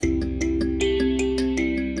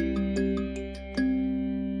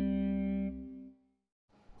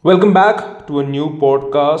Welcome back to a new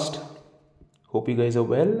podcast. Hope you guys are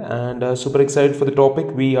well and super excited for the topic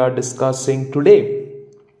we are discussing today.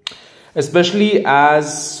 Especially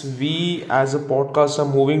as we as a podcast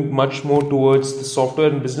are moving much more towards the software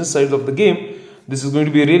and business side of the game. This is going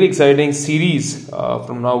to be a really exciting series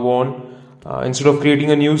from now on. Instead of creating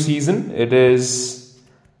a new season, it is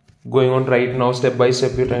going on right now step by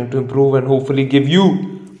step. We're trying to improve and hopefully give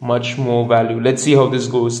you much more value. Let's see how this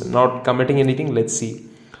goes. Not committing anything, let's see.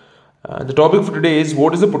 The topic for today is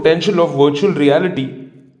what is the potential of virtual reality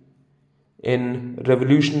in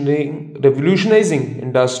revolutionizing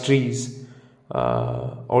industries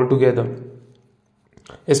altogether,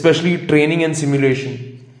 especially training and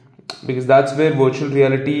simulation, because that's where virtual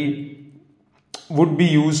reality would be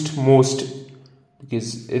used most,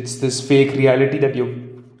 because it's this fake reality that you're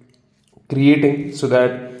creating so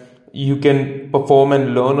that you can perform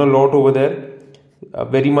and learn a lot over there.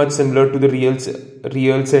 Very much similar to the real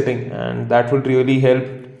setting, and that will really help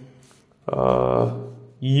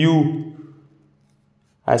you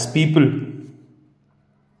as people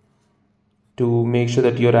to make sure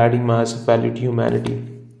that you're adding massive value to humanity.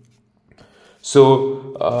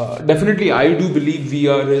 So definitely I do believe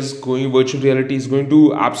virtual reality is going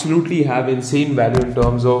to absolutely have insane value in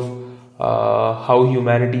terms of how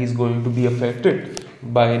humanity is going to be affected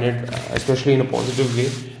by it, especially in a positive way,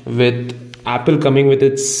 with Apple coming with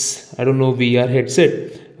its, VR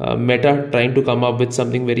headset, Meta trying to come up with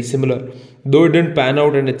something very similar. Though it didn't pan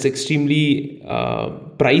out and it's extremely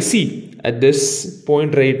pricey at this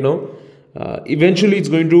point right now, eventually it's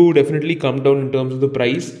going to definitely come down in terms of the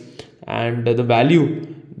price, and the value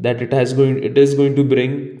that it is going to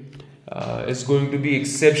bring is going to be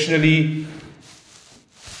exceptionally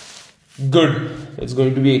good. It's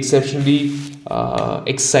going to be exceptionally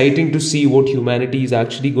exciting to see what humanity is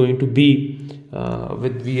actually going to be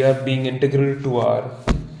with VR being integral to our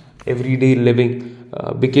everyday living,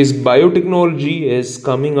 because biotechnology is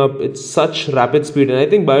coming up at such rapid speed, and I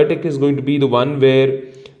think biotech is going to be the one where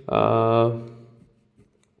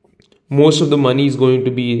most of the money is going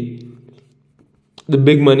to be, the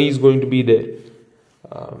big money is going to be there.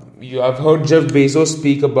 I've heard Jeff Bezos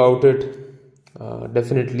speak about it.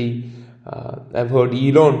 Definitely I've heard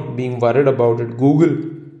Elon being worried about it. Google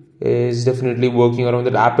is definitely working around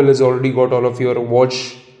that. Apple has already got all of your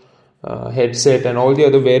watch, headset and all the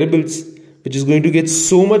other wearables, which is going to get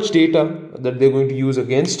so much data that they're going to use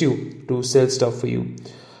against you to sell stuff for you.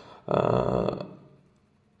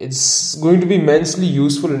 It's going to be immensely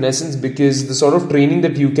useful in essence, because the sort of training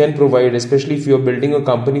that you can provide, especially if you're building a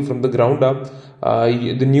company from the ground up,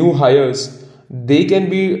 the new hires, they can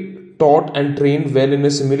be taught and trained well in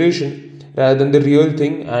a simulation rather than the real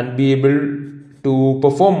thing, and be able to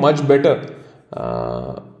perform much better,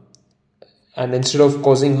 and instead of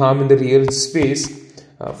causing harm in the real space.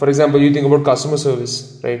 For example, you think about customer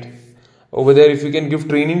service, right? Over there, if you can give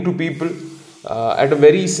training to people at a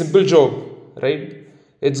very simple job, right,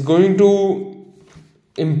 it's going to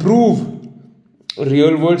improve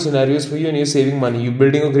real world scenarios for you, and you're saving money. You're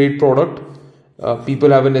building a great product.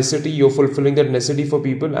 People have a necessity, you're fulfilling that necessity for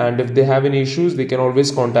people, and if they have any issues, they can always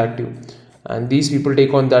contact you, and these people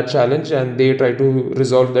take on that challenge and they try to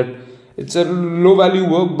resolve that. It's a low value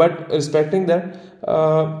work, but respecting that,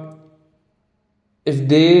 if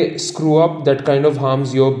they screw up, that kind of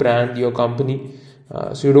harms your brand, your company,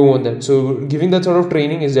 so you don't want that. So giving that sort of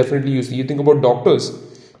training is definitely useful. You think about doctors,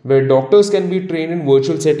 where doctors can be trained in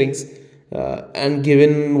virtual settings, and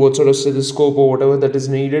given what sort of stethoscope or whatever that is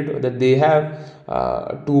needed that they have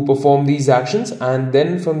to perform these actions, and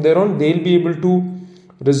then from there on they'll be able to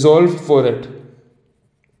resolve for it,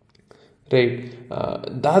 right?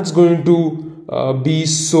 That's going to be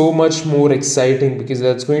so much more exciting, because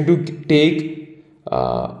that's going to take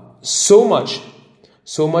so much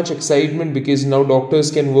excitement, because now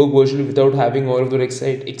doctors can work virtually without having all of their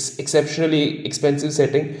exceptionally expensive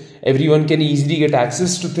setting. Everyone can easily get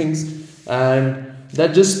access to things, and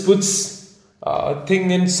that just puts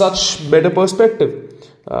thing in such better perspective.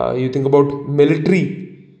 You think about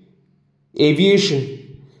military, aviation,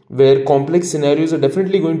 where complex scenarios are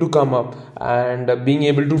definitely going to come up, and being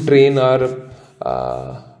able to train our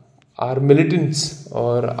militants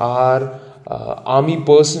or our army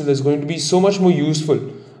personnel is going to be so much more useful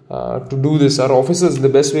to do this. Our officers in the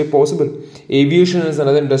best way possible. Aviation is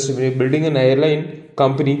another industry. When you're building an airline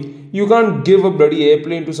company, you can't give a bloody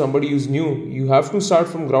airplane to somebody who's new. You have to start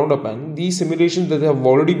from ground up, and these simulations that have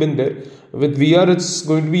already been there, with VR it's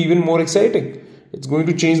going to be even more exciting. It's going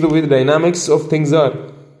to change the way the dynamics of things are.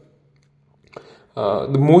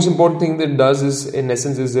 The most important thing that it does is, in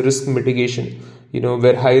essence, is the risk mitigation.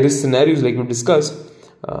 Where high risk scenarios like we discussed,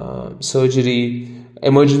 surgery,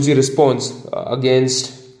 emergency response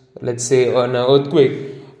against, let's say, an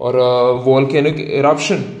earthquake or a volcanic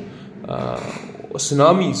eruption,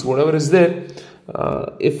 tsunamis, whatever is there.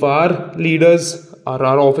 If our leaders or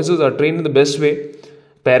our officers are trained in the best way,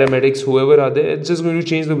 paramedics, whoever are there, it's just going to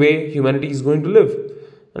change the way humanity is going to live,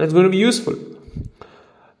 and it's going to be useful.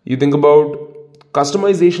 You think about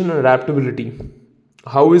customization and adaptability.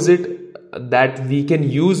 How is it that we can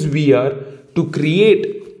use VR to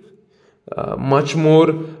create much more,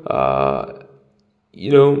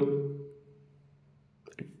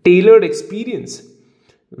 tailored experience,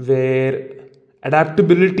 where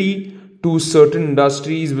adaptability to certain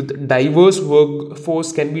industries with diverse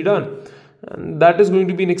workforce can be done, and that is going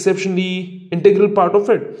to be an exceptionally integral part of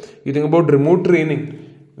it. You think about remote training,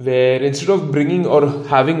 where instead of bringing or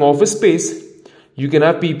having office space, you can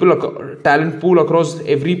have people, talent pool across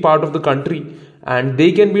every part of the country, and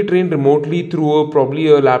they can be trained remotely through probably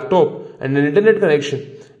a laptop and an internet connection,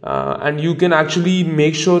 and you can actually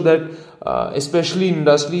make sure that especially in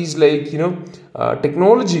industries like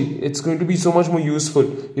technology, it's going to be so much more useful.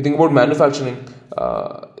 You think about manufacturing,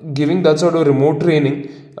 giving that sort of remote training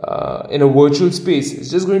in a virtual space, it's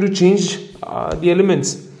just going to change the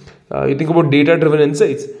elements. You think about data driven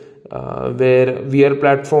insights, where VR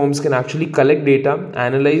platforms can actually collect data,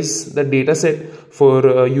 analyze the data set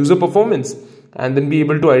for user performance, and then be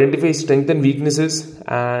able to identify strengths and weaknesses,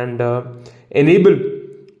 and enable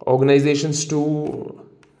organizations to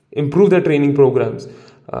improve their training programs.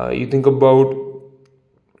 You think about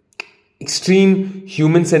extreme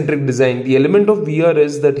human-centric design. The element of VR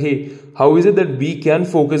is that, hey, how is it that we can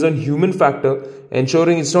focus on human factor,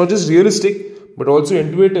 ensuring it's not just realistic, but also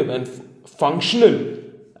intuitive and functional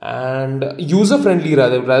and user-friendly,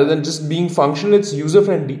 rather than just being functional, it's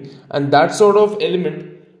user-friendly. And that sort of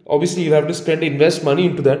element, obviously you have to invest money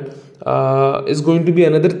into that, is going to be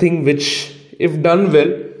another thing which, if done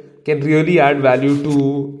well, can really add value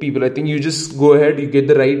to people. I think you just go ahead, you get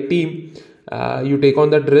the right team, you take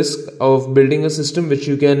on that risk of building a system which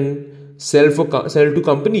you can sell to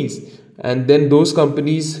companies, and then those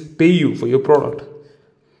companies pay you for your product.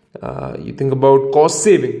 You think about cost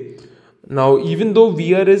saving. Now, even though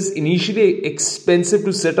VR is initially expensive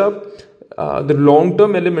to set up, the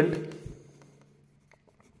long-term element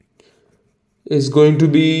is going to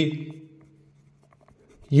be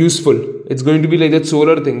useful. It's going to be like that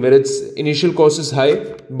solar thing, where its initial cost is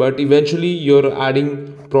high, but eventually you're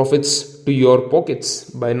adding profits to your pockets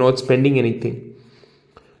by not spending anything.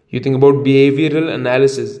 You think about behavioral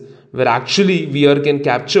analysis, where actually VR can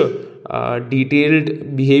capture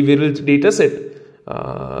detailed behavioral data set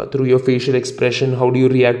through your facial expression. How do you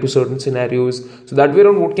react to certain scenarios? So that way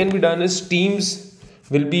around, what can be done is teams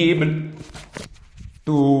will be able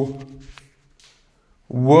to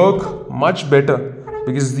work much better,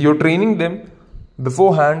 because you're training them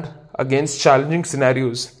beforehand against challenging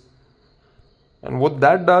scenarios. And what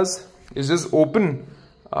that does is just open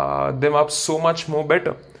them up so much more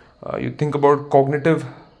better. You think about cognitive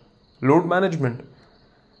load management,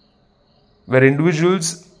 where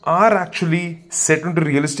individuals are actually set into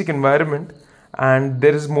realistic environment, and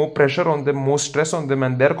there is more pressure on them, more stress on them,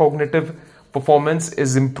 and their cognitive performance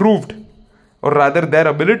is improved, or rather their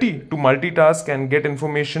ability to multitask and get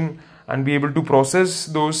information and be able to process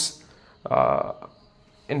those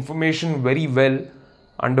information very well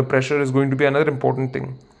under pressure is going to be another important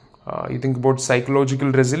thing. You think about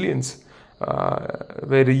psychological resilience,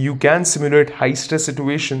 where you can simulate high stress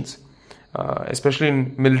situations, especially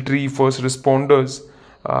in military first responders,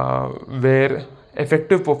 where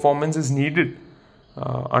effective performance is needed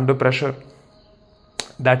under pressure.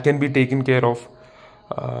 That can be taken care of.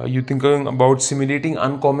 You think about simulating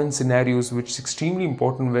uncommon scenarios, which is extremely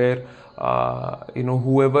important, where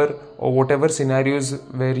whoever or whatever scenarios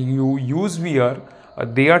where you use VR,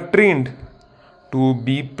 they are trained to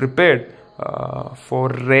be prepared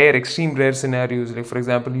for extreme rare scenarios. Like, for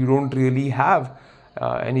example, you don't really have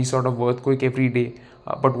any sort of earthquake every day,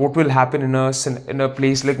 but what will happen in a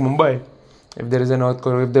place like Mumbai if there is an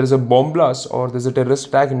earthquake, if there is a bomb blast, or there's a terrorist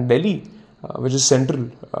attack in Delhi, which is central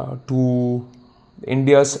to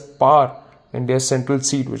India's central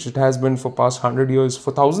seat, which it has been for past 100 years,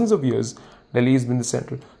 for thousands of years. Delhi has been the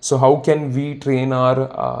central. So how can we train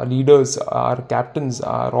our leaders, our captains,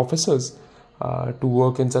 our officers to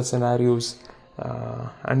work in such scenarios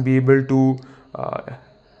and be able to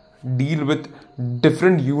deal with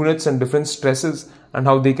different units and different stresses, and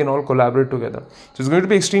how they can all collaborate together? So it's going to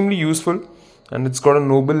be extremely useful, and it's got a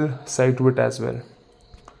noble side to it as well.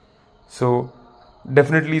 So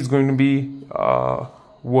definitely it's going to be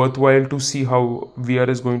worthwhile to see how VR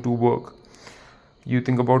is going to work. You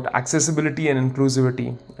think about accessibility and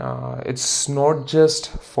inclusivity. It's not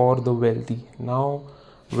just for the wealthy. Now,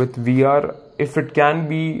 with VR, if it can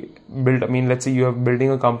be built, I mean, let's say you are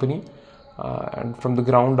building a company and from the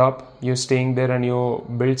ground up, you're staying there and you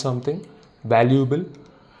build something valuable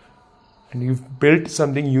and you've built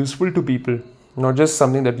something useful to people, not just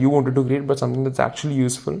something that you wanted to create, but something that's actually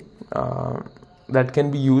useful. That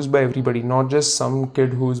can be used by everybody, not just some kid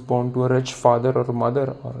who's born to a rich father or a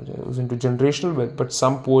mother or who's into generational wealth, but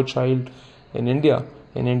some poor child in India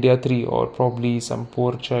 3, or probably some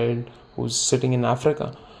poor child who's sitting in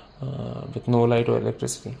Africa with no light or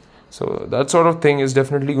electricity. So that sort of thing is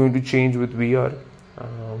definitely going to change with VR,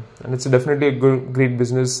 and it's definitely a great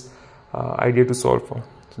business idea to solve for.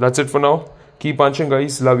 So that's it for now. Keep punching,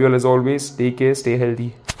 guys. Love you all as always. Take care. Stay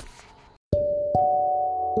healthy.